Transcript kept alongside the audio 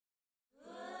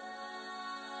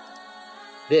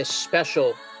This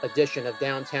special edition of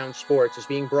Downtown Sports is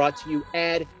being brought to you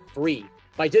ad-free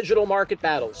by Digital Market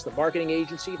Battles, the marketing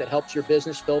agency that helps your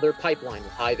business fill their pipeline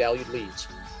with high-valued leads.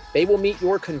 They will meet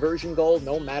your conversion goal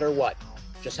no matter what.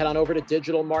 Just head on over to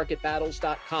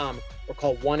digitalmarketbattles.com or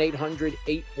call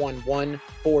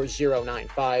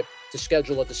 1-800-811-4095 to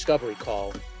schedule a discovery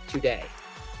call today.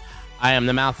 I am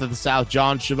the mouth of the South,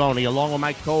 John Schiavone, along with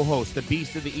my co-host, the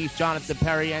Beast of the East, Jonathan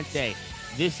Perriente.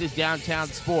 This is Downtown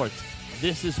Sports.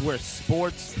 This is where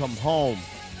sports come home.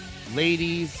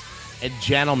 Ladies and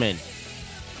gentlemen,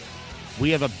 we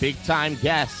have a big-time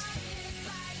guest.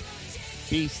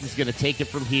 Beast is going to take it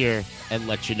from here and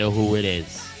let you know who it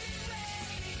is.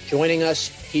 Joining us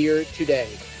here today,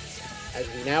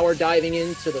 as we now are diving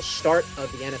into the start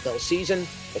of the NFL season,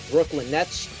 the Brooklyn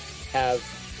Nets have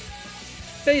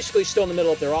basically still in the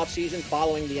middle of their offseason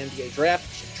following the NBA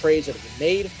draft. Some trades that have been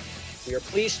made. We are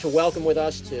pleased to welcome with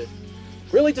us to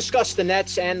really discuss the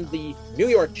Nets and the New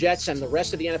York Jets and the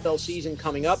rest of the NFL season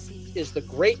coming up is the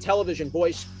great television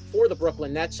voice for the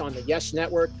Brooklyn Nets on the Yes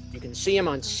Network. You can see him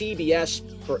on CBS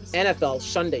for NFL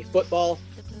Sunday Football,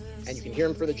 and you can hear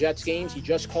him for the Jets games. He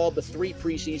just called the 3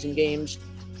 preseason games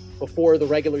before the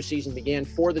regular season began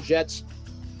for the Jets.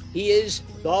 He is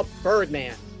the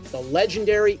Birdman, the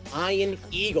legendary Ian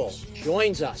Eagle,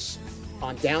 joins us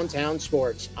on Downtown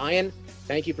Sports. Ian,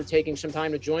 thank you for taking some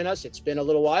time to join us. It's been a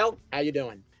little while. How you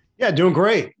doing? Yeah, doing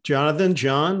great. Jonathan,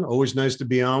 John, always nice to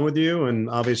be on with you. And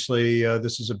obviously,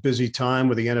 this is a busy time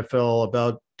with the NFL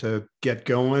about to get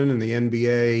going and the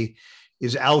NBA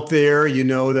is out there. You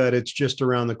know that it's just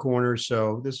around the corner.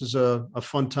 So this is a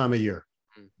fun time of year.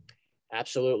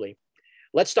 Absolutely.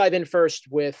 Let's dive in first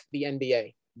with the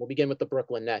NBA. We'll begin with the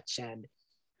Brooklyn Nets. And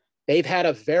they've had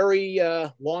a very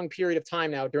long period of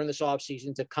time now during this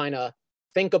offseason to kind of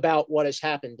think about what has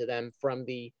happened to them from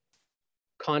the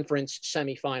conference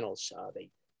semifinals. They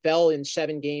fell in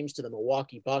 7 games to the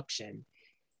Milwaukee Bucks. And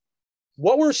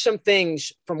what were some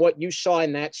things from what you saw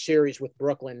in that series with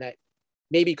Brooklyn that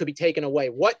maybe could be taken away?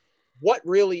 What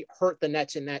really hurt the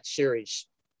Nets in that series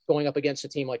going up against a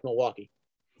team like Milwaukee?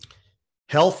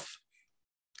 Health.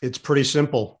 It's pretty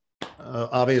simple.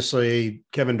 Obviously,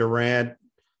 Kevin Durant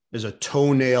is a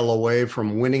toenail away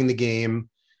from winning the game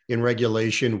in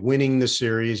regulation, winning the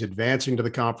series, advancing to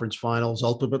the conference finals,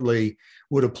 ultimately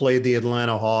would have played the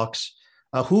Atlanta Hawks.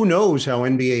 Who knows how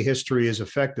NBA history is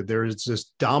affected? There is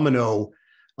this domino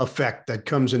effect that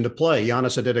comes into play.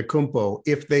 Giannis Antetokounmpo,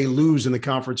 if they lose in the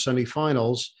conference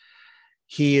semifinals,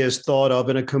 he is thought of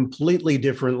in a completely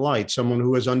different light, someone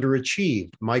who has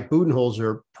underachieved. Mike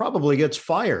Budenholzer probably gets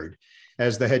fired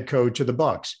as the head coach of the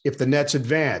Bucks. If the Nets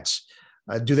advance,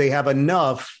 do they have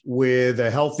enough with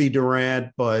a healthy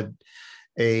Durant, but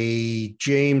a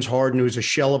James Harden who's a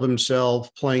shell of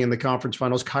himself playing in the conference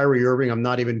finals? Kyrie Irving, I'm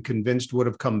not even convinced would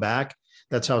have come back.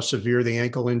 That's how severe the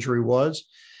ankle injury was.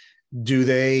 Do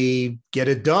they get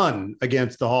it done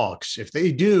against the Hawks? If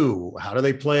they do, how do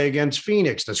they play against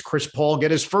Phoenix? Does Chris Paul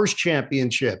get his first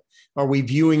championship? Are we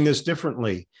viewing this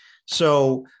differently?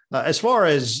 So as far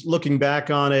as looking back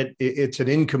on it, it's an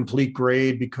incomplete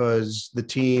grade because the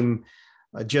team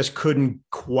just couldn't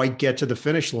quite get to the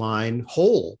finish line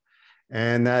whole.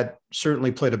 And that certainly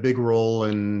played a big role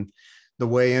in the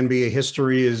way NBA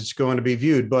history is going to be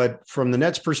viewed. But from the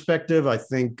Nets perspective, I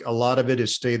think a lot of it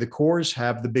is stay the course,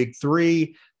 have the big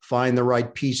 3, find the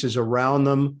right pieces around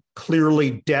them.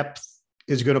 Clearly, depth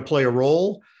is going to play a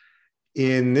role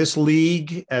in this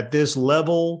league at this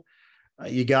level.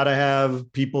 You got to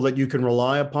have people that you can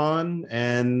rely upon,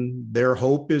 and their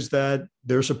hope is that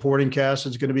their supporting cast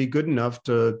is going to be good enough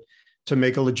to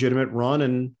make a legitimate run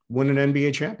and win an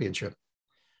NBA championship.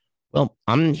 Well,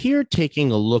 I'm here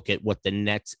taking a look at what the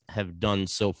Nets have done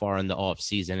so far in the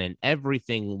offseason, and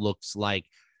everything looks like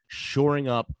shoring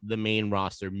up the main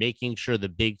roster, making sure the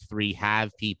big 3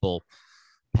 have people.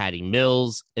 Patty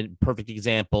Mills, a perfect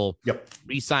example. Yep.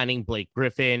 Re-signing Blake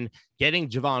Griffin, getting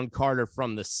Javon Carter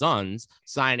from the Suns,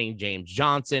 signing James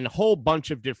Johnson, whole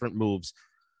bunch of different moves.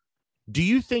 Do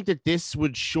you think that this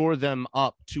would shore them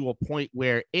up to a point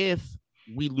where if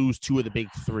we lose 2 of the big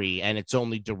 3 and it's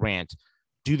only Durant,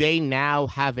 do they now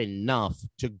have enough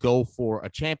to go for a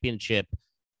championship,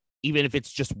 even if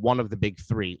it's just one of the big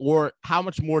 3? Or how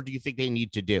much more do you think they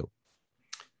need to do?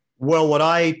 Well, what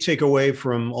I take away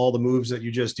from all the moves that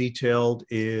you just detailed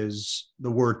is the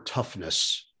word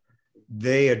toughness.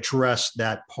 They addressed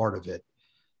that part of it.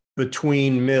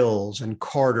 Between Mills and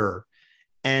Carter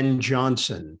and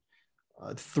Johnson,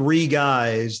 3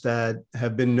 guys that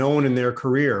have been known in their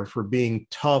career for being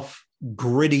tough,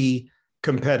 gritty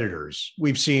competitors.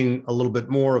 We've seen a little bit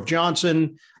more of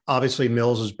Johnson, Obviously,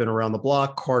 Mills has been around the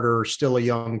block. Carter, still a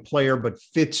young player, but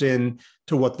fits in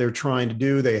to what they're trying to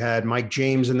do. They had Mike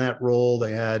James in that role.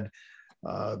 They had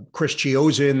Chris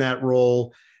Chiozza in that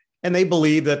role. And they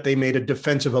believe that they made a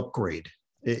defensive upgrade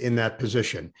in that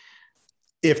position.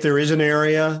 If there is an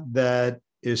area that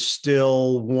is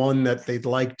still one that they'd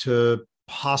like to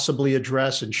possibly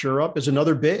address and shore up, is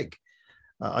another big,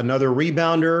 another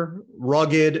rebounder,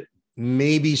 rugged,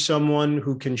 maybe someone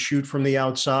who can shoot from the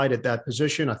outside at that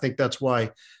position. I think that's why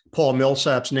Paul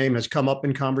Millsap's name has come up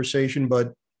in conversation,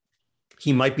 but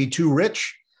he might be too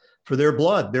rich for their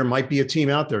blood. There might be a team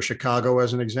out there, Chicago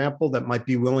as an example, that might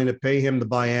be willing to pay him the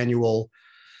biannual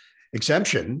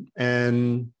exemption.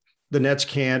 And the Nets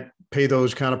can't pay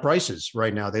those kind of prices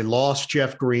right now. They lost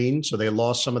Jeff Green, so they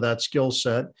lost some of that skill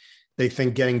set. They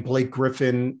think getting Blake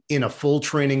Griffin in a full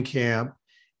training camp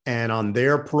and on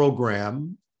their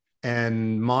program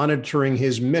and monitoring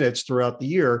his minutes throughout the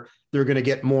year, they're going to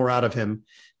get more out of him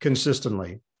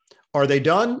consistently. Are they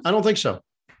done? I don't think so.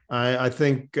 I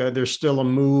think there's still a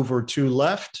move or two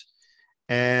left,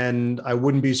 and I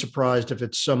wouldn't be surprised if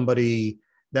it's somebody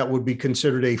that would be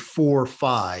considered a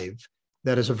 4-5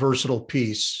 that is a versatile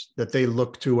piece that they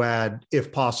look to add,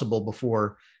 if possible,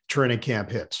 before training camp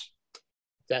hits.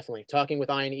 Definitely. Talking with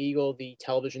Ian Eagle, the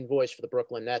television voice for the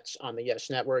Brooklyn Nets on the Yes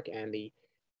Network and the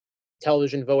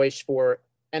television voice for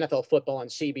NFL football on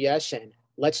CBS. And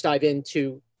let's dive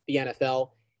into the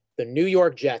NFL. The New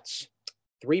York Jets,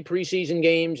 3 preseason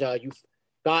games. You've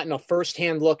gotten a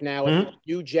firsthand look now at the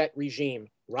new Jet regime.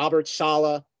 Robert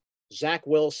Saleh, Zach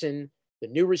Wilson, the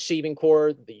new receiving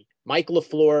core, the Mike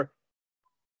LaFleur.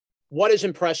 What has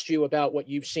impressed you about what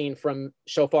you've seen from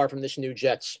so far from this new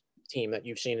Jets team that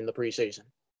you've seen in the preseason?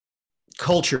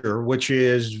 Culture, which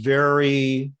is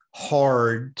very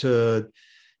hard to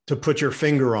put your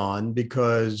finger on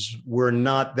because we're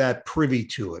not that privy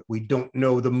to it. We don't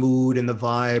know the mood and the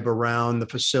vibe around the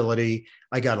facility.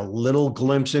 I got a little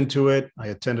glimpse into it. I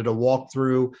attended a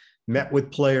walkthrough, met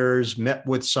with players, met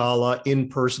with Saleh in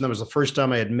person. That was the first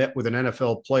time I had met with an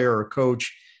NFL player or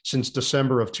coach since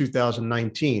December of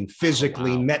 2019,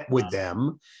 physically met with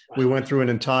them. We went through an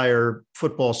entire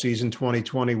football season,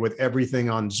 2020, with everything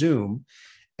on Zoom.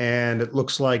 And it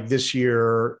looks like this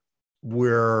year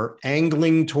we're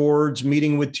angling towards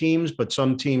meeting with teams, but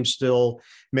some teams still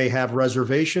may have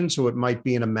reservations. So it might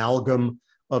be an amalgam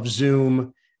of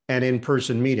Zoom and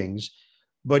in-person meetings.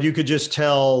 But you could just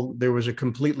tell there was a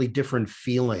completely different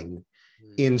feeling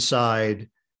inside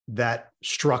that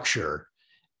structure.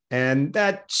 And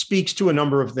that speaks to a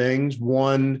number of things.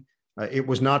 One, it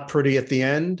was not pretty at the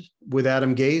end with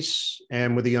Adam Gase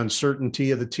and with the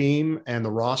uncertainty of the team and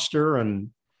the roster and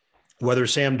whether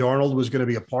Sam Darnold was going to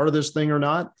be a part of this thing or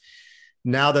not.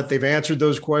 Now that they've answered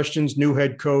those questions, new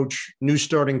head coach, new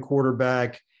starting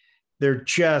quarterback, there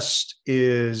just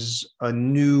is a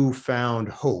newfound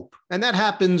hope. And that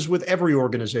happens with every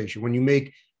organization. When you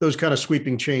make those kind of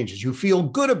sweeping changes, you feel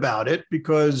good about it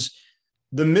because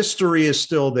the mystery is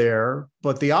still there,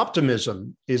 but the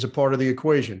optimism is a part of the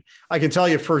equation. I can tell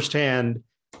you firsthand,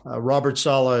 Robert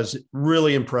Saleh is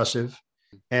really impressive,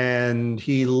 and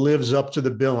he lives up to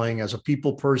the billing as a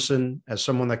people person, as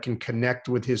someone that can connect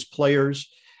with his players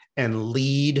and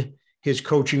lead his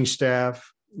coaching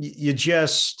staff. You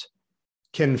just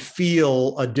can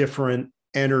feel a different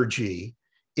energy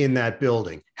in that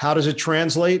building. How does it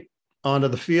translate onto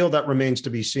the field? That remains to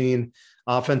be seen.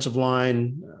 Offensive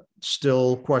line,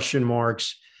 still question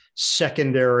marks.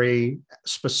 Secondary,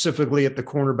 specifically at the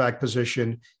cornerback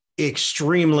position,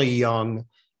 extremely young,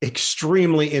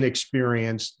 extremely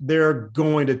inexperienced. They're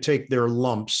going to take their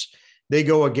lumps. They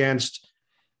go against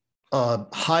a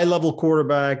high-level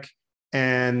quarterback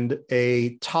and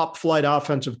a top-flight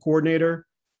offensive coordinator.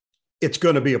 It's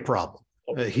going to be a problem.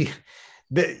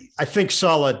 I think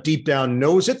Saleh deep down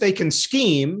knows it. They can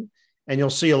scheme, and you'll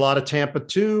see a lot of Tampa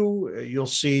too. You'll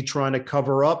see trying to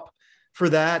cover up for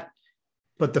that.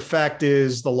 But the fact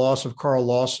is the loss of Carl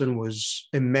Lawson was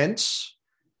immense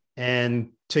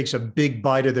and takes a big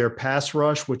bite of their pass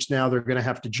rush, which now they're going to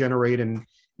have to generate in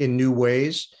new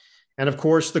ways. And of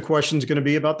course, the question is going to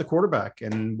be about the quarterback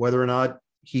and whether or not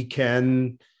he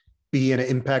can be an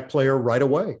impact player right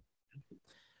away.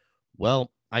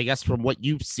 Well, I guess from what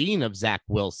you've seen of Zach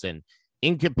Wilson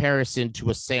in comparison to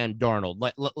a Sam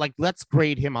Darnold, let's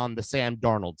grade him on the Sam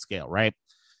Darnold scale, right?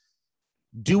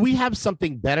 Do we have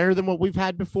something better than what we've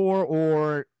had before,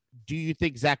 or do you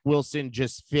think Zach Wilson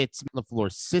just fits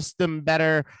LaFleur's system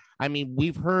better? I mean,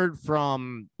 we've heard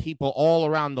from people all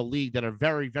around the league that are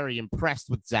very, very impressed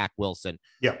with Zach Wilson.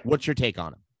 Yeah. What's your take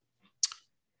on him?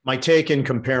 My take in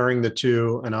comparing the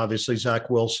two, and obviously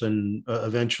Zach Wilson,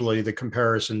 eventually the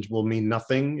comparisons will mean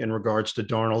nothing in regards to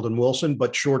Darnold and Wilson,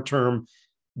 but short term,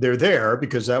 they're there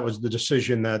because that was the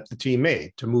decision that the team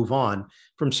made to move on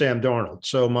from Sam Darnold.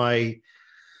 So my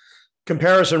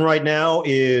comparison right now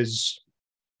is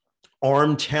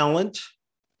arm talent.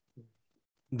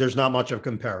 There's not much of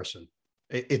comparison.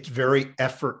 It's very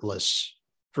effortless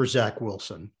for Zach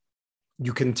Wilson.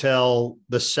 You can tell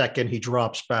the second he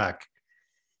drops back.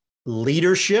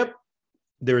 Leadership,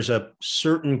 there's a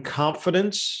certain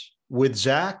confidence with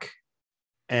Zach,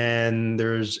 and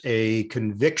there's a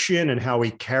conviction in how he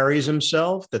carries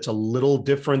himself that's a little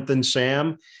different than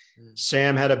Sam.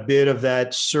 Sam had a bit of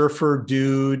that surfer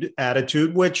dude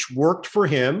attitude, which worked for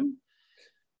him,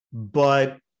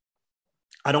 but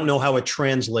I don't know how it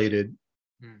translated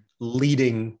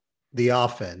leading the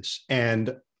offense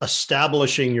and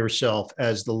establishing yourself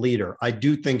as the leader. I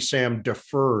do think Sam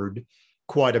deferred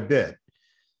quite a bit.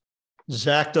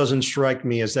 Zach doesn't strike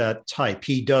me as that type.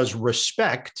 He does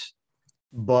respect,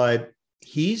 but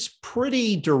he's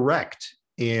pretty direct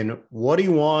in what he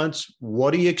wants,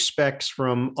 what he expects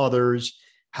from others,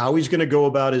 how he's going to go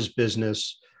about his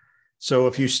business. So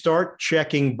if you start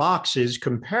checking boxes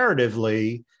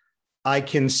comparatively, I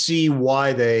can see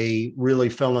why they really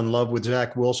fell in love with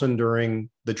Zach Wilson during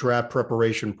the draft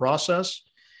preparation process.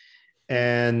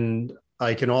 And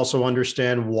I can also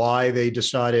understand why they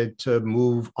decided to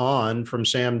move on from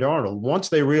Sam Darnold. Once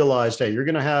they realized, hey, you're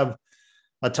going to have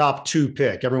a top 2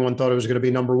 pick. Everyone thought it was going to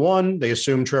be number 1. They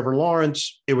assumed Trevor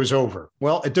Lawrence. It was over.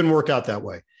 Well, it didn't work out that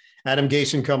way. Adam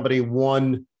Gase and company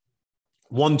won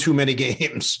too many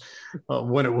games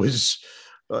when it was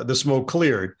the smoke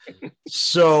cleared.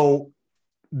 So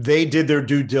they did their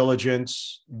due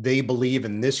diligence. They believe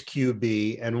in this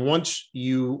QB. And once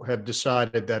you have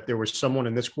decided that there was someone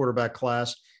in this quarterback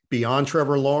class beyond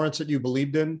Trevor Lawrence that you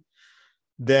believed in,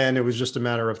 then it was just a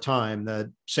matter of time that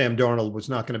Sam Darnold was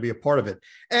not going to be a part of it.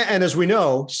 And as we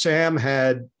know, Sam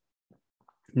had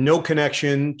no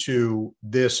connection to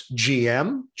this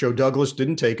GM. Joe Douglas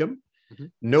didn't take him.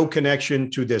 No connection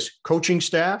to this coaching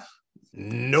staff.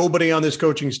 Nobody on this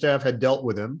coaching staff had dealt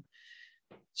with him.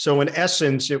 So in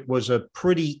essence, it was a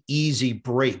pretty easy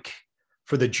break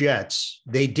for the Jets.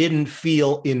 They didn't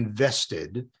feel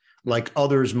invested like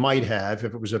others might have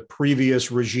if it was a previous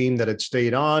regime that had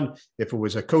stayed on, if it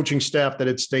was a coaching staff that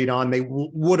had stayed on, they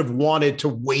would have wanted to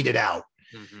wait it out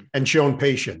and shown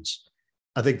patience.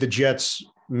 I think the Jets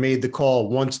made the call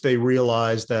once they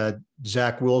realized that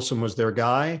Zach Wilson was their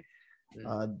guy.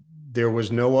 There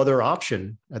was no other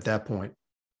option at that point.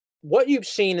 What you've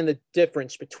seen in the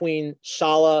difference between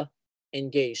Saleh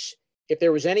and Gase, if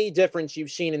there was any difference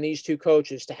you've seen in these two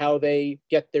coaches to how they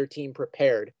get their team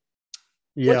prepared.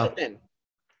 Yeah.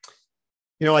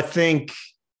 I think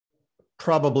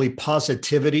probably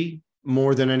positivity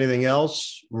more than anything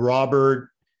else. Robert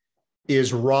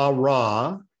is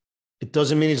rah-rah. It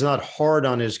doesn't mean he's not hard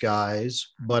on his guys,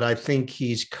 but I think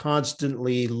he's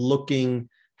constantly looking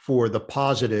for the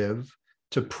positive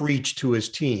to preach to his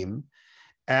team.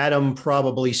 Adam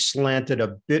probably slanted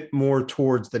a bit more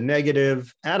towards the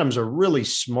negative. Adam's a really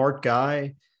smart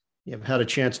guy. I've had a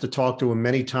chance to talk to him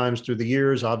many times through the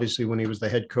years, obviously when he was the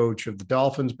head coach of the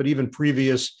Dolphins, but even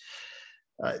previous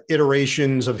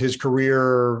iterations of his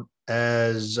career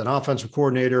as an offensive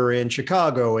coordinator in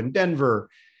Chicago and Denver.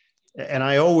 And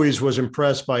I always was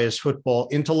impressed by his football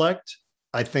intellect.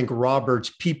 I think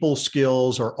Robert's people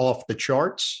skills are off the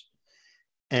charts.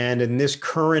 And in this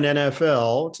current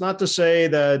NFL, it's not to say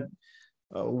that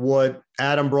what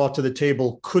Adam brought to the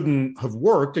table couldn't have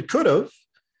worked. It could have.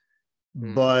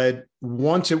 But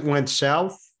once it went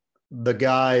south, the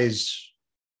guys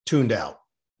tuned out.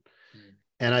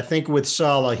 And I think with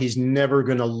Saleh, he's never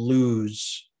going to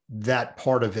lose that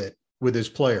part of it with his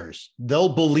players. They'll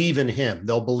believe in him.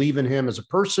 They'll believe in him as a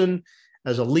person,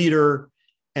 as a leader,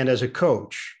 and as a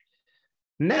coach.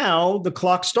 Now the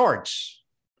clock starts.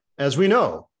 As we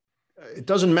know, it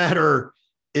doesn't matter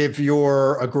if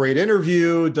you're a great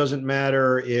interview. It doesn't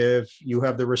matter if you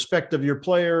have the respect of your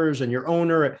players and your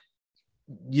owner.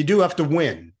 You do have to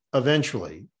win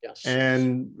eventually. Yes.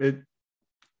 And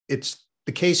it's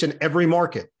the case in every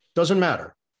market. Doesn't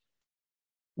matter.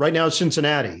 Right now,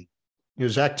 Cincinnati,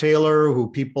 Zach Taylor, who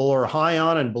people are high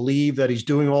on and believe that he's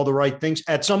doing all the right things.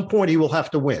 At some point, he will have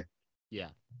to win. Yeah.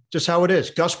 Just how it is.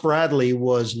 Gus Bradley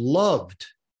was loved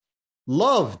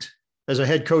as a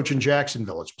head coach in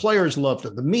Jacksonville. His players loved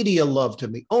him. The media loved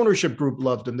him. The ownership group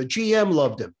loved him. The GM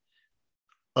loved him.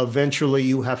 Eventually,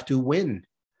 you have to win.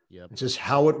 Yep. It's just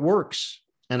how it works.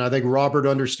 And I think Robert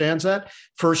understands that.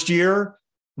 First year,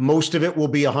 most of it will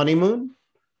be a honeymoon.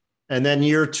 And then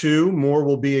year 2, more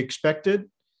will be expected.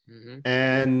 Mm-hmm.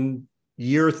 And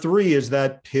year 3 is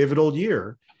that pivotal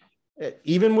year.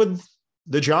 Even with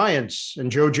the Giants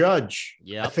and Joe Judge,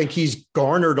 I think he's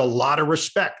garnered a lot of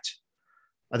respect.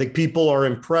 I think people are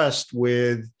impressed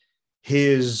with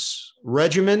his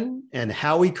regimen and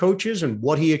how he coaches and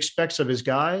what he expects of his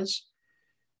guys.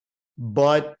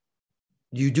 But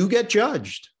you do get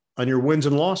judged on your wins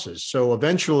and losses. So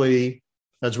eventually,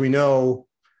 as we know,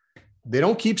 they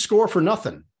don't keep score for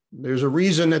nothing. There's a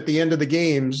reason at the end of the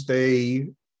games, they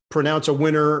pronounce a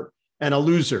winner and a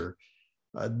loser.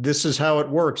 This is how it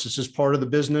works. This is part of the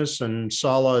business, and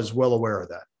Saleh is well aware of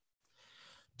that.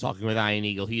 Talking with Ian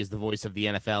Eagle, he is the voice of the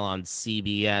NFL on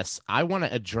CBS. I want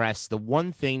to address the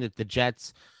one thing that the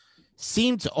Jets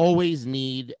seem to always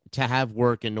need to have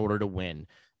work in order to win,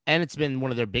 and it's been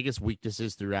one of their biggest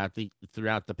weaknesses throughout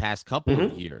the past couple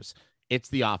of years. It's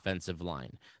the offensive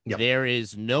line. Yep. There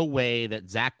is no way that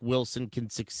Zach Wilson can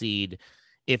succeed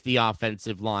if the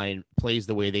offensive line plays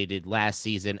the way they did last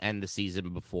season and the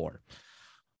season before.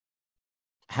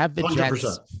 Have the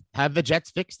 100%.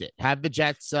 Jets fixed it? Have the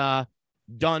Jets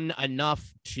done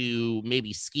enough to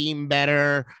maybe scheme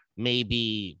better,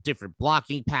 maybe different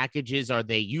blocking packages? Are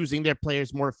they using their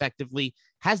players more effectively?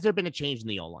 Has there been a change in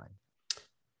the O-line?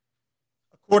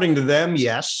 According to them,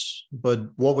 yes. But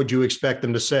what would you expect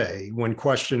them to say? When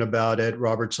questioned about it,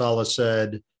 Robert Saleh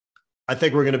said, I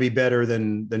think we're going to be better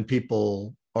than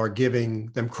people are giving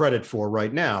them credit for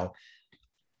right now.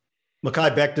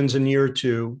 Mekhi Becton's in year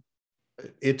 2.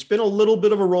 It's been a little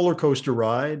bit of a roller coaster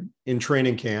ride in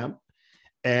training camp,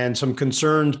 and some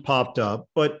concerns popped up,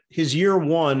 but his year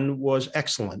 1 was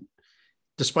excellent.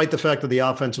 Despite the fact that the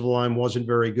offensive line wasn't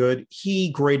very good, he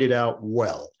graded out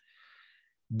well.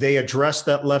 They addressed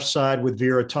that left side with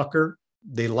Vera Tucker.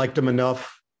 They liked him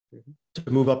enough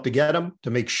to move up to get him, to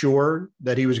make sure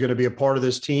that he was going to be a part of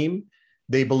this team.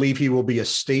 They believe he will be a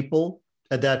staple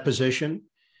at that position.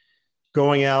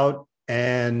 Going out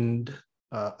and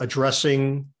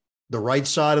addressing the right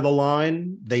side of the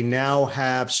line, they now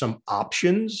have some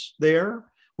options there,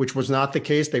 which was not the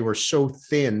case. They were so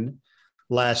thin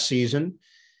last season.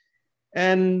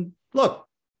 And look,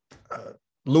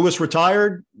 Lewis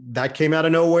retired. That came out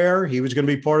of nowhere. He was going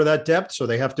to be part of that depth, so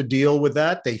they have to deal with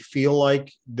that. They feel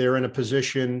like they're in a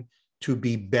position to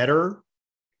be better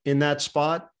in that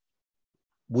spot.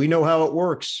 We know how it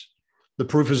works. The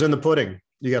proof is in the pudding.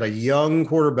 You got a young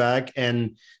quarterback,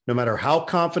 and no matter how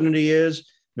confident he is,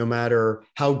 no matter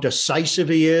how decisive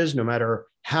he is, no matter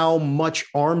how much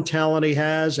arm talent he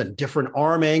has and different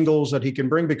arm angles that he can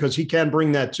bring, because he can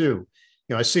bring that too.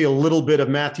 You know, I see a little bit of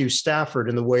Matthew Stafford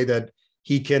in the way that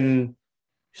he can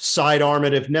sidearm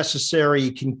it if necessary.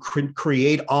 He can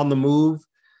create on the move.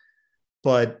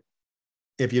 But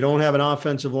if you don't have an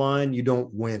offensive line, you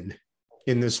don't win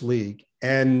in this league.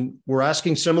 And we're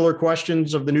asking similar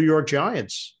questions of the New York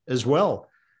Giants as well.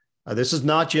 This is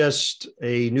not just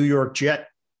a New York Jet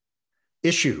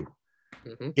issue.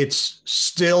 Mm-hmm. It's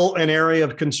still an area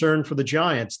of concern for the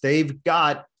Giants. They've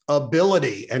got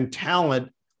ability and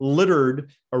talent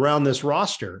littered around this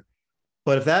roster.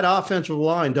 But if that offensive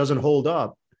line doesn't hold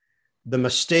up, the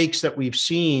mistakes that we've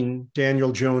seen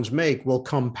Daniel Jones make will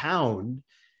compound.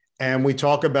 And we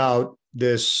talk about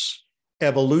this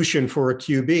evolution for a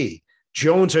QB.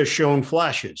 Jones has shown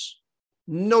flashes,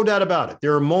 no doubt about it.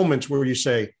 There are moments where you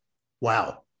say,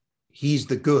 wow, he's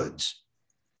the goods.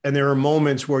 And there are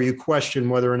moments where you question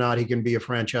whether or not he can be a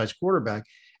franchise quarterback.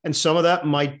 And some of that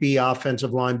might be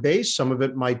offensive line based. Some of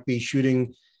it might be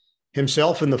shooting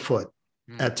himself in the foot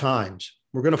at times.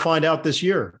 We're going to find out this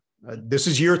year. This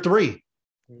is year 3.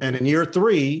 And in year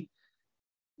 3,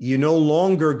 you no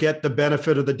longer get the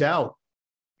benefit of the doubt.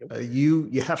 You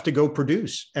have to go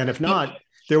produce. And if not,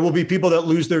 there will be people that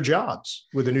lose their jobs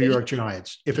with the New York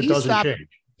Giants if it doesn't change.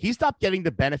 He stopped getting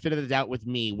the benefit of the doubt with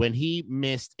me when he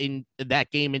missed in that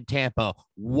game in Tampa,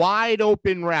 wide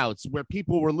open routes where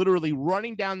people were literally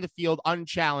running down the field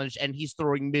unchallenged, and he's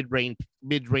throwing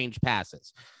mid-range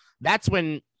passes. That's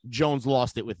when Jones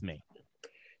lost it with me.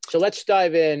 So let's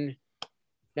dive in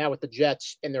now with the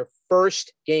Jets in their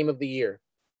first game of the year,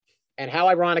 and how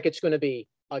ironic it's going to be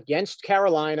against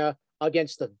Carolina,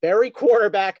 against the very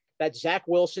quarterback that Zach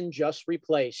Wilson just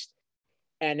replaced.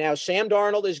 And now Sam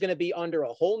Darnold is going to be under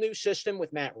a whole new system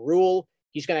with Matt Rule.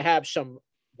 He's going to have some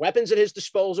weapons at his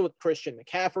disposal with Christian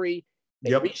McCaffrey.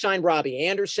 They re-signed Robbie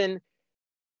Anderson.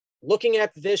 Looking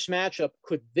at this matchup,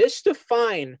 could this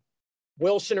define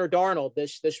Wilson or Darnold,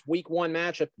 this week 1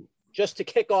 matchup, just to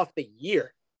kick off the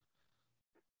year?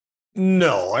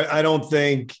 No, I don't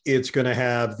think it's going to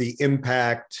have the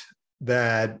impact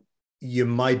that you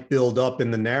might build up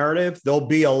in the narrative. There'll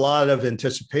be a lot of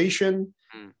anticipation,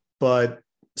 but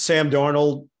Sam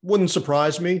Darnold wouldn't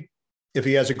surprise me if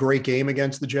he has a great game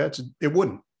against the Jets. It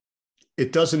wouldn't.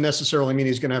 It doesn't necessarily mean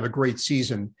he's going to have a great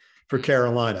season for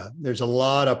Carolina. There's a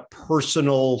lot of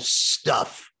personal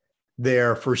stuff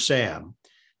there for Sam.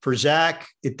 For Zach,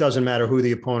 it doesn't matter who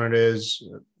the opponent is.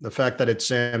 The fact that it's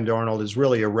Sam Darnold is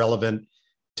really irrelevant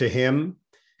to him.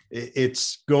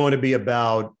 It's going to be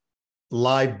about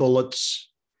live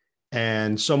bullets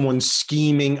and someone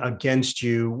scheming against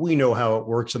you. We know how it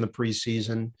works in the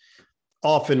preseason.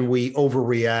 Often we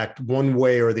overreact one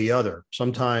way or the other,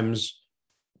 sometimes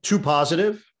too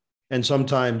positive and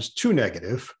sometimes too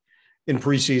negative in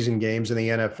preseason games in the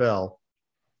NFL.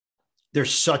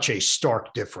 There's such a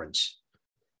stark difference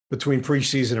between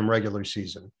preseason and regular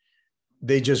season.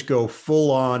 They just go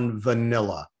full on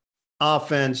vanilla.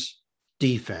 Offense,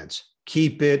 defense.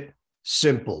 Keep it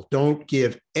simple. Don't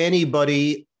give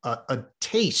anybody a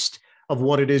taste of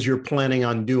what it is you're planning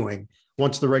on doing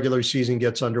once the regular season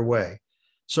gets underway.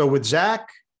 So with Zach,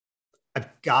 I've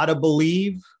got to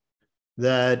believe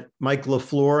that Mike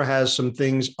LaFleur has some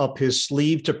things up his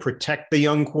sleeve to protect the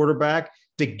young quarterback,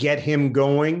 to get him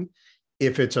going.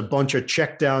 If it's a bunch of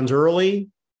checkdowns early,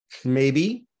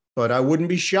 maybe, but I wouldn't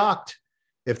be shocked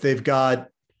if they've got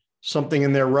something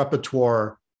in their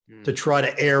repertoire to try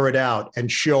to air it out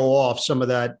and show off some of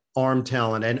that arm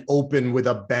talent and open with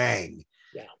a bang.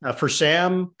 Yeah. For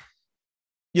Sam,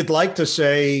 you'd like to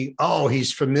say, oh,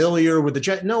 he's familiar with the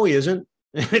Jets. No, he isn't.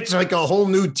 It's like a whole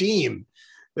new team.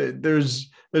 There's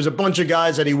a bunch of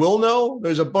guys that he will know.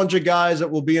 There's a bunch of guys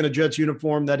that will be in a Jets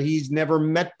uniform that he's never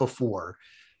met before.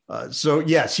 So,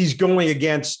 yes, he's going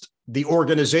against the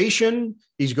organization.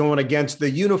 He's going against the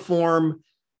uniform,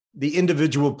 the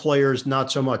individual players,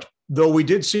 not so much. Though we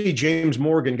did see James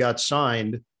Morgan got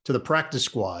signed to the practice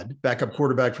squad, backup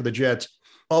quarterback for the Jets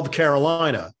of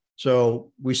Carolina.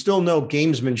 So we still know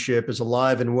gamesmanship is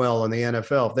alive and well in the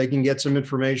NFL. If they can get some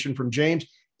information from James,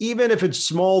 even if it's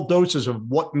small doses of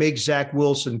what makes Zach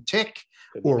Wilson tick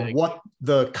or what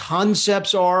the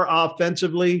concepts are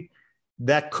offensively,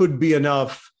 that could be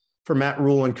enough for Matt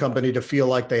Rule and company to feel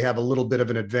like they have a little bit of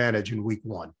an advantage in week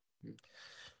one.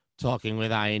 Talking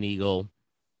with Ian Eagle,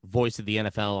 voice of the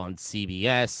NFL on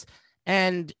CBS.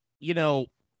 And, you know,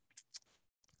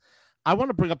 I want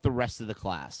to bring up the rest of the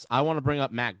class. I want to bring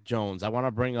up Mac Jones. I want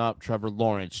to bring up Trevor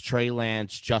Lawrence, Trey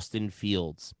Lance, Justin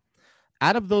Fields.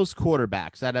 Out of those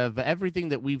quarterbacks, out of everything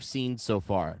that we've seen so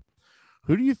far,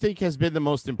 who do you think has been the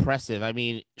most impressive? I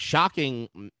mean,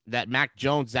 shocking that Mac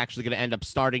Jones is actually going to end up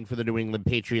starting for the New England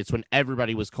Patriots when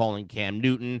everybody was calling Cam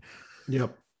Newton.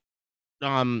 Yep.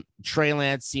 Trey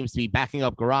Lance seems to be backing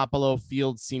up Garoppolo.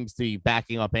 Fields seems to be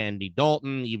backing up Andy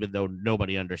Dalton, even though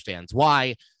nobody understands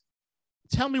why.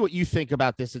 Tell me what you think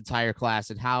about this entire class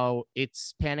and how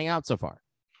it's panning out so far.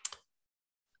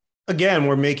 Again,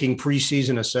 we're making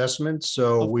preseason assessments,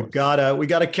 so we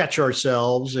gotta catch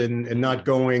ourselves and not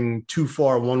going too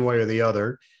far one way or the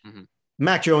other. Mm-hmm.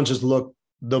 Mac Jones has looked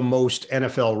the most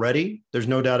NFL ready. There's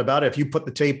no doubt about it. If you put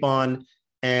the tape on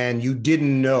and you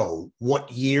didn't know what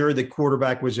year the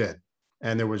quarterback was in,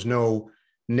 and there was no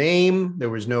name,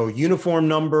 there was no uniform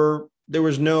number, there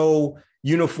was no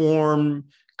uniform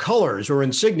colors or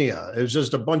insignia. It was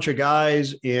just a bunch of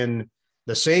guys in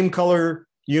the same color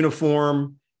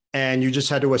uniform, and you just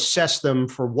had to assess them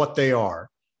for what they are.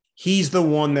 He's the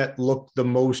one that looked the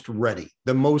most ready,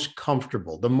 the most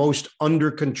comfortable, the most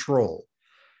under control.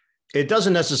 It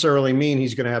doesn't necessarily mean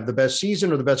he's going to have the best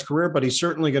season or the best career, but he's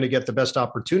certainly going to get the best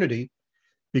opportunity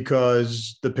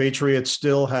because the Patriots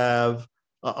still have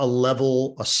a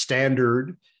level, a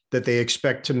standard that they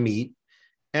expect to meet.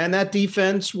 And that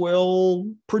defense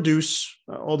will produce,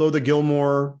 although the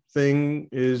Gilmore thing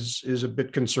is a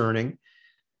bit concerning.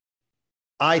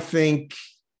 I think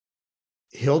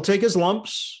he'll take his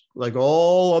lumps like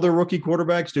all other rookie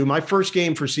quarterbacks do. My first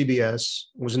game for CBS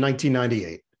was in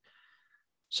 1998.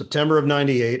 September of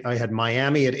 98, I had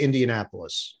Miami at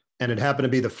Indianapolis, and it happened to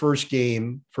be the first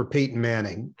game for Peyton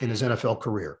Manning in his NFL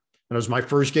career. And it was my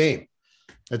first game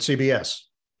at CBS.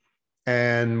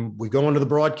 And we go into the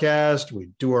broadcast, we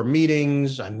do our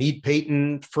meetings. I meet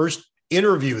Peyton. First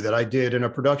interview that I did in a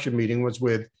production meeting was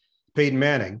with Peyton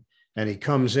Manning. And he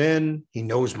comes in, he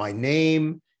knows my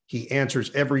name. He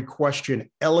answers every question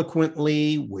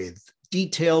eloquently with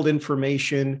detailed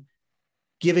information,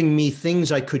 giving me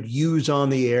things I could use on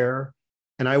the air.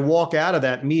 And I walk out of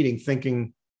that meeting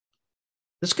thinking,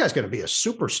 this guy's going to be a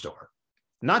superstar,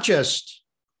 not just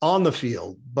on the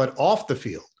field, but off the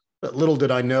field. But little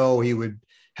did I know he would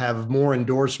have more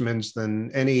endorsements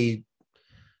than any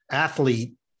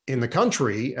athlete in the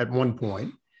country at one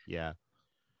point. Yeah.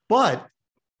 But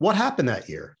what happened that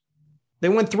year? They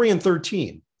went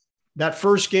 3-13. That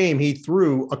first game, he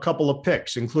threw a couple of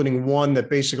picks, including one that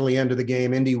basically ended the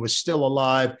game. Indy was still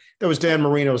alive. That was Dan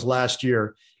Marino's last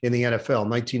year in the NFL,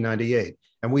 1998.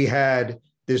 And we had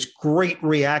this great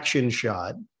reaction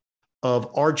shot of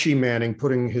Archie Manning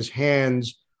putting his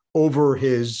hands over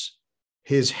his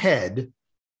head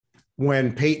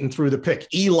when Peyton threw the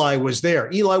pick. Eli was there.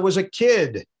 Eli was a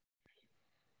kid.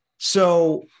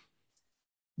 So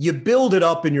you build it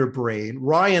up in your brain.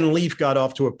 Ryan Leaf got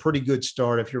off to a pretty good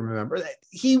start, if you remember.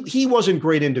 He wasn't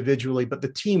great individually, but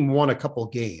the team won a couple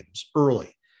games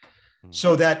early.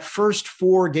 So that first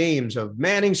 4 games of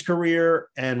Manning's career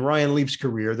and Ryan Leaf's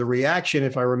career, the reaction,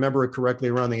 if I remember it correctly,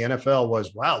 around the NFL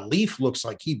was, wow, Leaf looks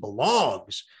like he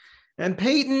belongs. And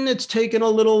Peyton, it's taken a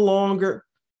little longer.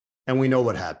 And we know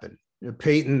what happened.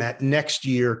 Peyton that next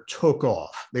year took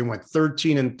off. They went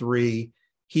 13-3.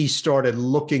 He started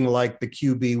looking like the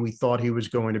QB we thought he was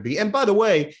going to be. And by the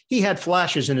way, he had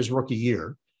flashes in his rookie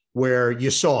year where you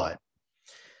saw it.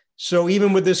 So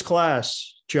even with this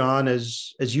class, John,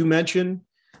 as you mentioned,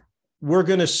 we're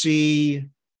going to see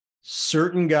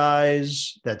certain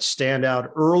guys that stand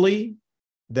out early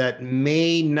that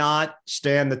may not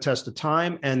stand the test of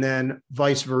time, and then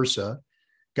vice versa,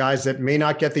 guys that may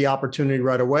not get the opportunity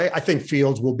right away. I think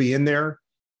Fields will be in there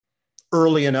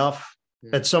early enough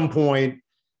at some point.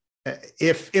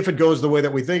 If it goes the way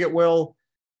that we think it will,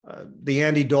 the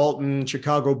Andy Dalton,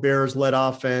 Chicago Bears-led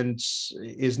offense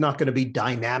is not going to be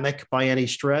dynamic by any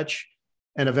stretch.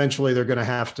 And eventually they're going to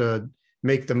have to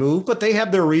make the move. But they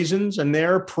have their reasons, and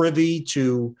they're privy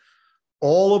to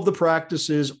all of the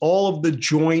practices, all of the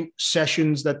joint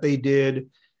sessions that they did.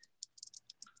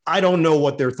 I don't know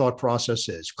what their thought process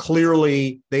is.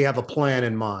 Clearly, they have a plan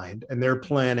in mind, and their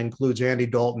plan includes Andy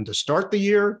Dalton to start the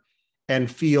year and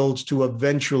Fields to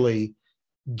eventually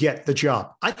get the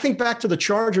job. I think back to the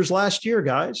Chargers last year,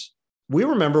 guys. We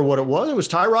remember what it was. It was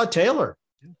Tyrod Taylor.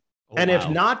 If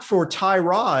not for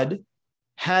Tyrod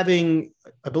having,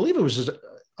 I believe it was his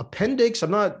appendix.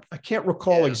 I can't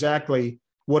recall exactly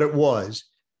what it was.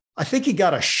 I think he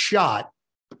got a shot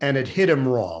and it hit him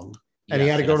wrong, and he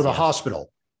had to go to the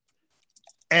hospital.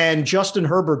 And Justin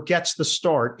Herbert gets the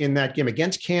start in that game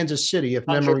against Kansas City, if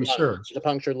memory serves. The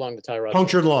punctured lung to Tyrod.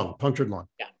 Punctured lung.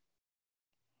 Yeah.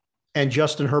 And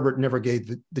Justin Herbert never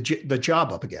gave the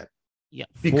job up again. Yeah.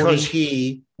 Because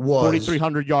he was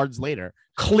 4,300 yards later.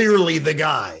 Clearly the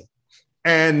guy.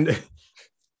 And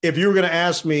if you were going to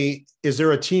ask me, is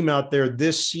there a team out there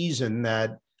this season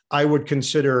that I would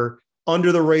consider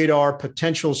under the radar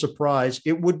potential surprise,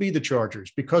 it would be the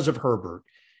Chargers because of Herbert.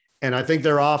 And I think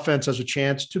their offense has a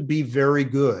chance to be very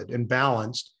good and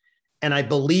balanced. And I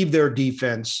believe their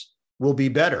defense will be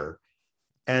better.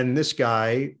 And this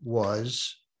guy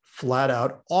was flat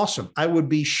out awesome. I would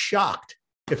be shocked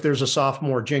if there's a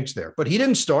sophomore jinx there. But he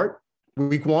didn't start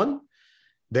week 1.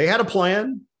 They had a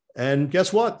plan. And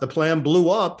guess what? The plan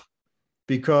blew up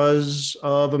because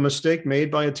of a mistake made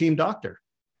by a team doctor.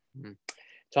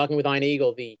 Talking with Birdman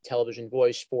Eagle, the television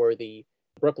voice for the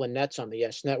Brooklyn Nets on the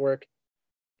YES Network,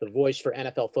 the voice for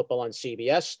NFL football on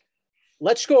CBS.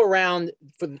 Let's go around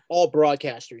for all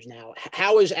broadcasters now.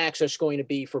 How is access going to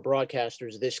be for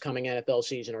broadcasters this coming NFL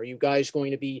season? Are you guys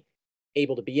going to be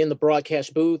able to be in the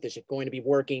broadcast booth? Is it going to be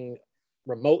working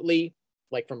remotely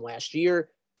like from last year?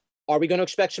 Are we going to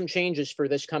expect some changes for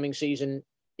this coming season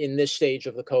in this stage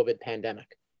of the COVID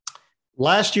pandemic?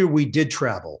 Last year, we did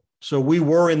travel. So we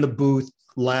were in the booth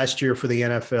last year for the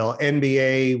NFL.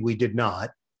 NBA, we did not.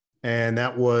 And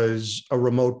that was a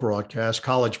remote broadcast.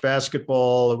 College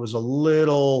basketball, it was a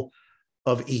little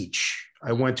of each.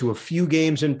 I went to a few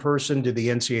games in person, did the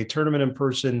NCAA tournament in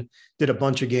person, did a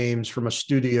bunch of games from a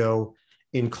studio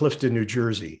in Clifton, New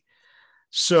Jersey.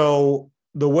 So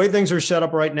the way things are set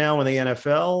up right now in the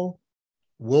NFL,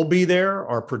 we'll be there.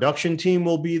 Our production team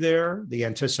will be there. The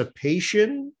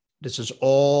anticipation, this is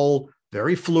all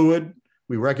very fluid.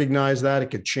 We recognize that it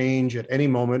could change at any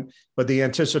moment, but the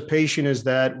anticipation is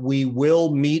that we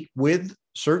will meet with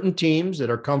certain teams that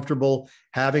are comfortable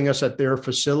having us at their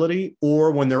facility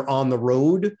or when they're on the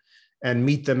road and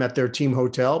meet them at their team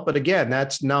hotel. But again,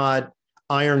 that's not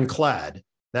ironclad.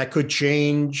 That could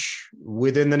change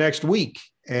within the next week,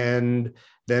 and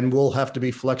then we'll have to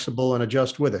be flexible and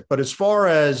adjust with it. But as far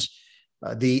as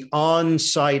the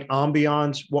on-site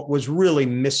ambiance, what was really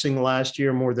missing last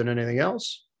year more than anything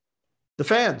else, the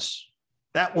fans.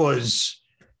 That was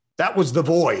the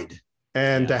void.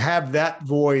 And to have that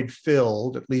void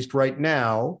filled, at least right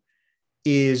now,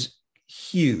 is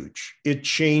huge. It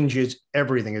changes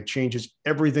everything. It changes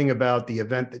everything about the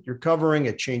event that you're covering.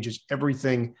 It changes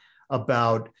everything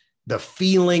about the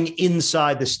feeling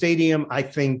inside the stadium. I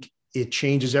think it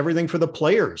changes everything for the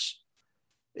players.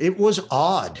 It was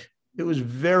odd. It was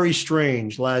very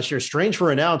strange last year. Strange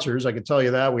for announcers, I can tell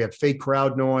you that. We had fake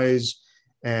crowd noise,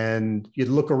 and you'd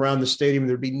look around the stadium,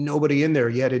 there'd be nobody in there,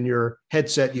 yet in your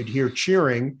headset, you'd hear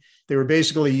cheering. They were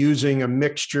basically using a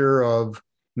mixture of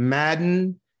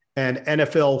Madden and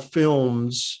NFL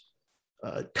Films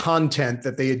content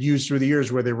that they had used through the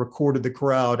years, where they recorded the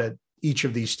crowd at each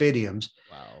of these stadiums.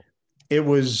 Wow. It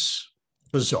was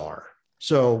bizarre.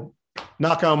 So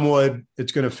knock on wood,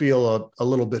 it's going to feel a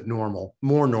little bit normal,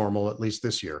 more normal, at least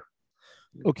this year.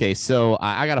 Okay, so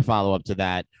I got to follow up to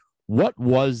that. What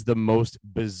was the most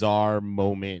bizarre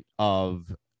moment of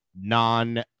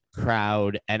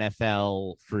non-crowd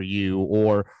NFL for you?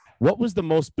 Or what was the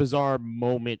most bizarre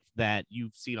moment that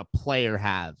you've seen a player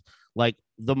have? Like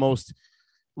the most,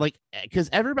 like, because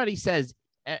everybody says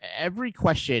every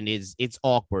question is, it's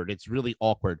awkward. It's really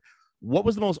awkward. What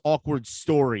was the most awkward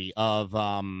story of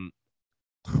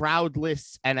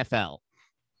crowdless NFL,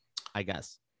 I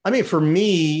guess? I mean, for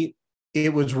me,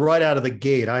 it was right out of the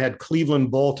gate. I had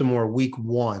Cleveland, Baltimore week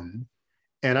 1,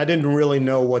 and I didn't really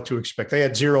know what to expect. They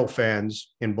had 0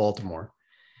 fans in Baltimore.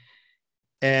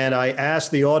 And I asked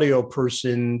the audio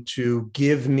person to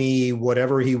give me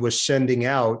whatever he was sending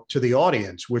out to the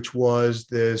audience, which was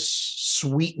this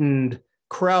sweetened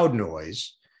crowd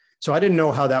noise. So I didn't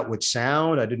know how that would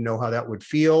sound. I didn't know how that would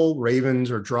feel.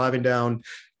 Ravens are driving down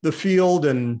the field,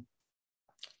 and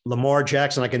Lamar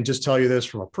Jackson, I can just tell you this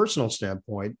from a personal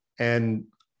standpoint, and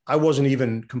I wasn't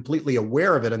even completely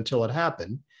aware of it until it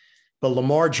happened, but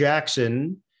Lamar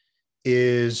Jackson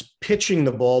is pitching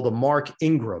the ball to Mark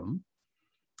Ingram.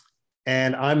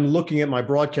 And I'm looking at my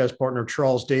broadcast partner,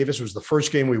 Charles Davis. It was the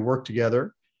first game we worked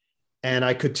together. And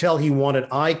I could tell he wanted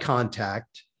eye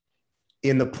contact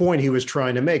in the point he was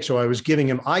trying to make. So I was giving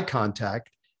him eye contact.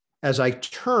 As I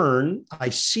turn, I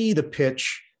see the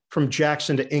pitch from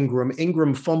Jackson to Ingram.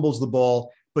 Ingram fumbles the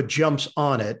ball, but jumps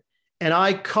on it. And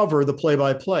I cover the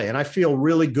play-by-play. And I feel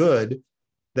really good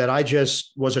that I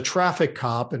just was a traffic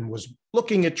cop and was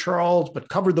looking at Charles, but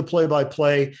covered the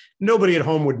play-by-play. Nobody at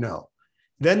home would know.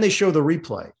 Then they show the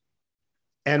replay.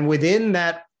 And within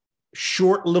that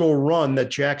short little run that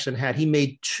Jackson had, he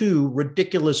made 2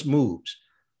 ridiculous moves.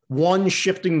 One,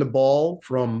 shifting the ball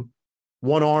from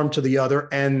one arm to the other,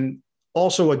 and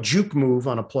also a juke move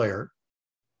on a player.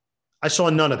 I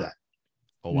saw none of that.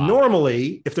 Oh, wow.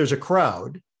 Normally, if there's a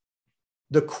crowd,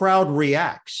 the crowd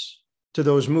reacts to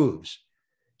those moves.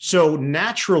 So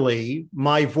naturally,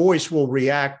 my voice will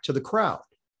react to the crowd.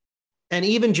 And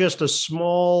even just a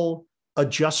small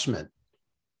adjustment,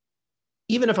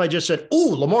 even if I just said,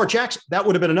 "Oh, Lamar Jackson," that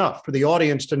would have been enough for the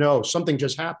audience to know something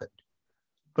just happened.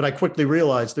 But I quickly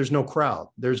realized there's no crowd,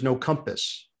 there's no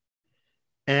compass.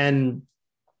 And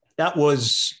that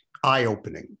was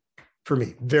eye-opening for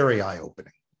me, very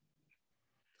eye-opening.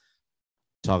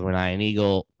 Talking about Iron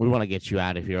Eagle, we want to get you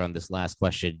out of here on this last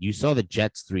question. You saw the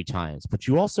Jets 3 times, but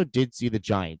you also did see the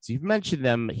Giants. You've mentioned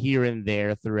them here and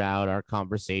there throughout our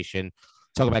conversation.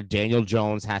 Talk about Daniel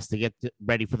Jones has to get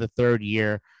ready for the 3rd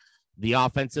year. The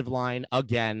offensive line,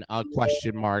 again, a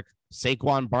question mark.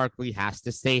 Saquon Barkley has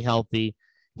to stay healthy.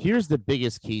 Here's the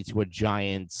biggest key to a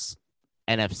Giants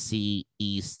NFC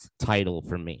East title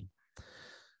for me.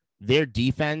 Their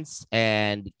defense,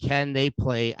 and can they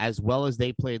play as well as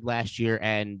they played last year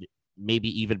and maybe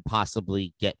even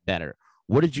possibly get better?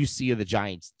 What did you see of the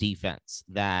Giants defense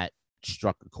that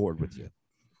struck a chord with you?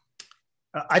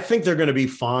 I think they're going to be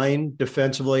fine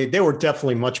defensively. They were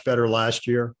definitely much better last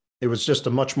year. It was just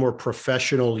a much more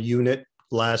professional unit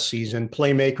last season.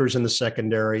 Playmakers in the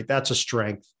secondary, that's a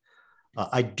strength.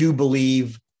 I do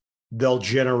believe they'll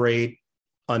generate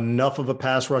enough of a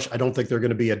pass rush. I don't think they're going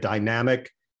to be a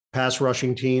dynamic pass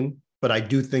rushing team, but I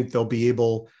do think they'll be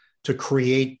able to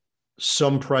create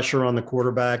some pressure on the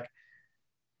quarterback.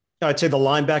 I'd say the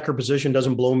linebacker position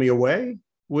doesn't blow me away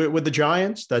with the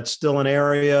Giants. That's still an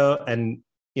area. And,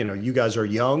 you know, you guys are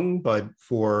young, but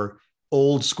for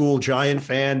old school Giant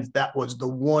fans, that was the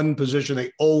one position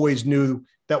they always knew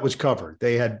that was covered.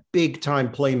 They had big time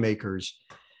playmakers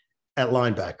at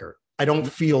linebacker. I don't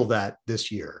feel that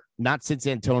this year. Not since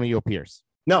Antonio Pierce.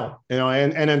 No, you know,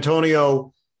 and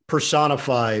Antonio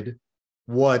personified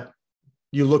what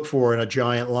you look for in a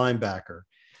Giant linebacker.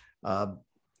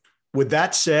 With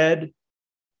that said,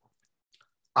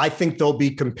 I think they'll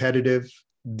be competitive.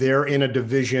 They're in a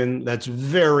division that's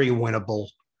very winnable.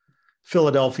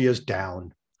 Philadelphia's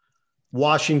down.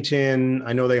 Washington,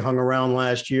 I know they hung around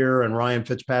last year, and Ryan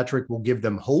Fitzpatrick will give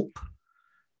them hope.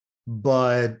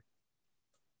 But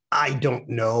I don't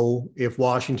know if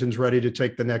Washington's ready to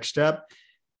take the next step.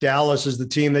 Dallas is the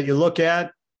team that you look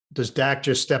at. Does Dak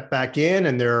just step back in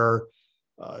and they're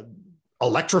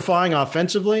electrifying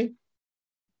offensively?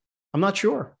 I'm not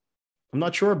sure. I'm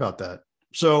not sure about that.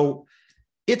 So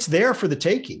it's there for the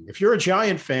taking. If you're a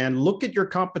Giant fan, look at your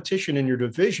competition in your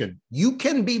division. You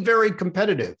can be very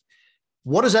competitive.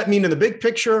 What does that mean in the big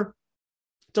picture?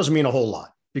 It doesn't mean a whole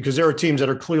lot because there are teams that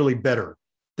are clearly better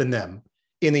than them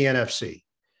in the NFC.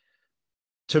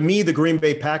 To me, the Green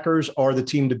Bay Packers are the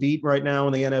team to beat right now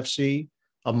in the NFC.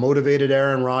 A motivated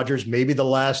Aaron Rodgers, maybe the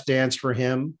last dance for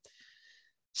him.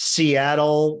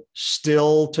 Seattle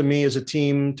still, to me, is a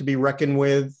team to be reckoned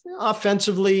with.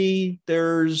 Offensively,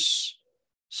 there's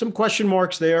some question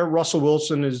marks there. Russell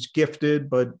Wilson is gifted,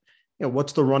 but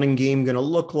what's the running game going to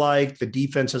look like? The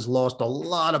defense has lost a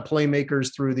lot of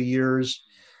playmakers through the years.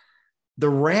 The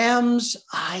Rams,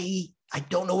 I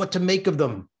don't know what to make of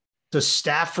them. Does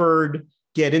Stafford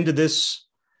get into this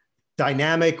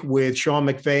dynamic with Sean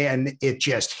McVay and it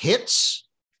just hits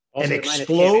and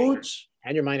explodes?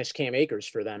 And you're minus Cam Akers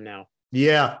for them now.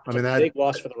 Yeah. I mean, that's a big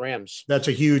loss for the Rams. That's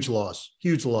a huge loss.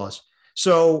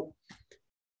 So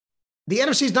the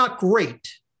NFC is not great.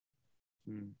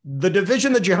 The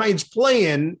division the Giants play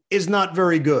in is not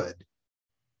very good.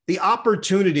 The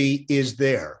opportunity is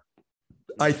there.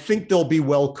 I think they'll be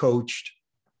well coached.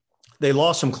 They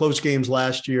lost some close games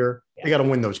last year. Yeah. They got to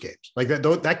win those games. Like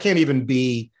that can't even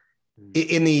be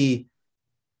in the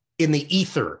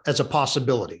ether as a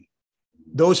possibility.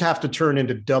 Those have to turn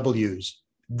into W's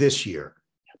this year.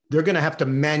 They're going to have to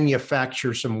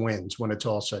manufacture some wins when it's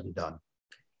all said and done.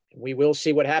 We will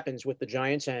see what happens with the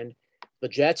Giants and the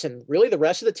Jets and really the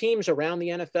rest of the teams around the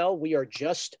NFL. We are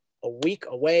just a week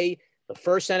away. The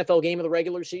first NFL game of the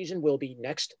regular season will be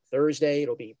next Thursday.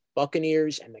 It'll be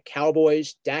Buccaneers and the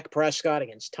Cowboys. Dak Prescott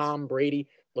against Tom Brady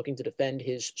looking to defend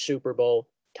his Super Bowl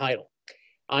title.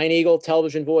 Ian Eagle,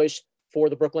 television voice for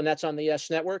the Brooklyn Nets on the YES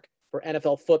Network, for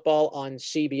NFL football on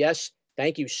CBS.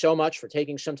 Thank you so much for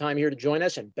taking some time here to join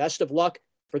us, and best of luck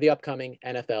for the upcoming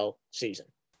NFL season.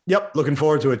 Yep, looking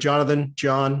forward to it. Jonathan,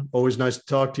 John, always nice to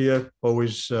talk to you.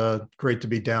 Always great to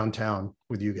be downtown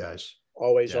with you guys.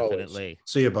 Always.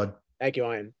 See you, bud. Thank you,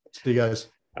 Ian. See you guys.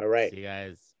 All right. See you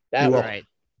guys.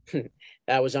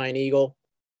 That was Ian Eagle.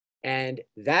 And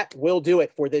that will do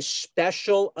it for this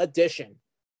special edition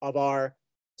of our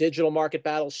Digital Market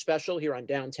Battle special here on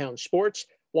Downtown Sports.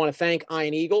 Want to thank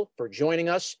Ian Eagle for joining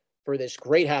us for this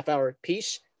great half-hour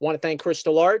piece. Want to thank Chris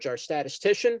DeLarge, our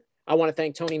statistician. I want to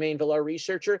thank Tony Mainville, our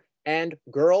researcher, and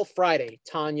Girl Friday,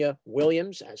 Tanya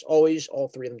Williams. As always, all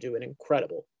three of them do an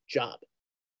incredible job.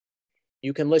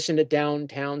 You can listen to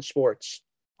Downtown Sports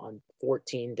on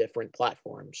 14 different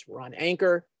platforms. We're on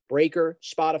Anchor, Breaker,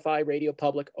 Spotify, Radio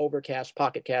Public, Overcast,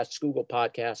 Pocket Casts, Google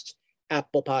Podcasts,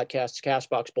 Apple Podcasts,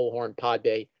 CastBox, Bullhorn,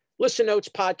 Podbay, Listen Notes,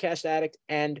 Podcast Addict,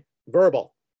 and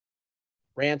Verbal.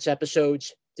 Rants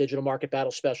episodes, Digital Market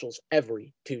Battle specials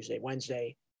every Tuesday,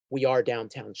 Wednesday. We are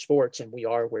Downtown Sports, and we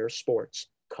are where sports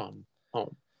come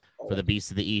home. For the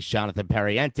Beast of the East, Jonathan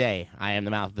Perriente, I am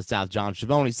the Mouth of the South, John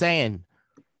Schiavone, saying,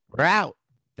 we're out.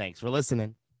 Thanks for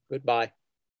listening. Goodbye.